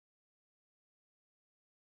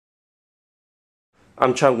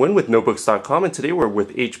I'm Chung Win with Notebooks.com, and today we're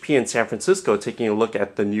with HP in San Francisco taking a look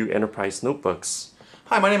at the new Enterprise notebooks.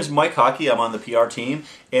 Hi, my name is Mike Hockey. I'm on the PR team,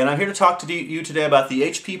 and I'm here to talk to you today about the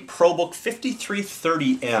HP ProBook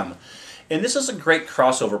 5330m. And this is a great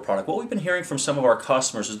crossover product. What we've been hearing from some of our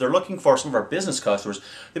customers is they're looking for, some of our business customers,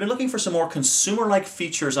 they've been looking for some more consumer-like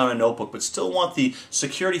features on a notebook, but still want the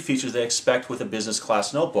security features they expect with a business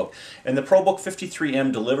class notebook. And the ProBook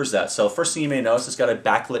 53m delivers that. So first thing you may notice, it's got a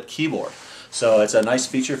backlit keyboard. So it's a nice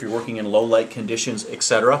feature if you're working in low light conditions,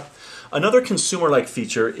 etc. Another consumer-like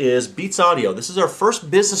feature is Beats Audio. This is our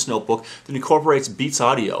first business notebook that incorporates Beats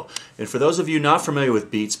Audio. And for those of you not familiar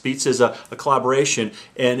with Beats, Beats is a collaboration,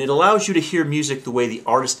 and it allows you to hear music the way the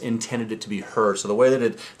artist intended it to be heard. So the way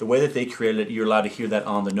that they created it, you're allowed to hear that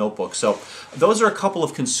on the notebook. So those are a couple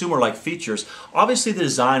of consumer-like features. Obviously, the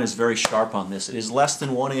design is very sharp on this. It is less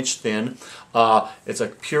than 1 inch thin. It's a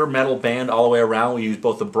pure metal band all the way around. We use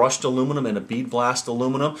both a brushed aluminum and a bead blast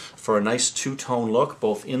aluminum for a nice two-tone look,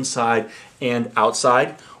 both inside and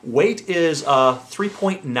outside. Weight is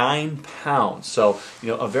 3.9 pounds, so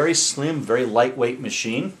a very slim, very lightweight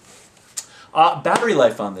machine. Battery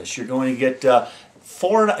life on this, you're going to get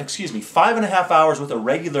 5.5 hours with a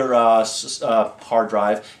regular hard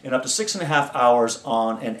drive and up to 6.5 hours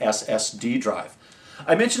on an SSD drive.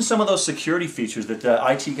 I mentioned some of those security features that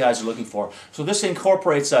IT guys are looking for. So this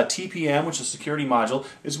incorporates TPM, which is a security module,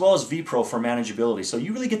 as well as vPro for manageability. So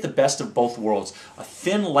you really get the best of both worlds. A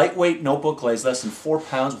thin, lightweight notebook weighs less than 4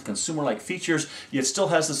 pounds with consumer-like features, yet still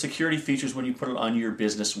has the security features when you put it on your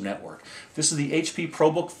business network. This is the HP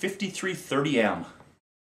ProBook 5330m.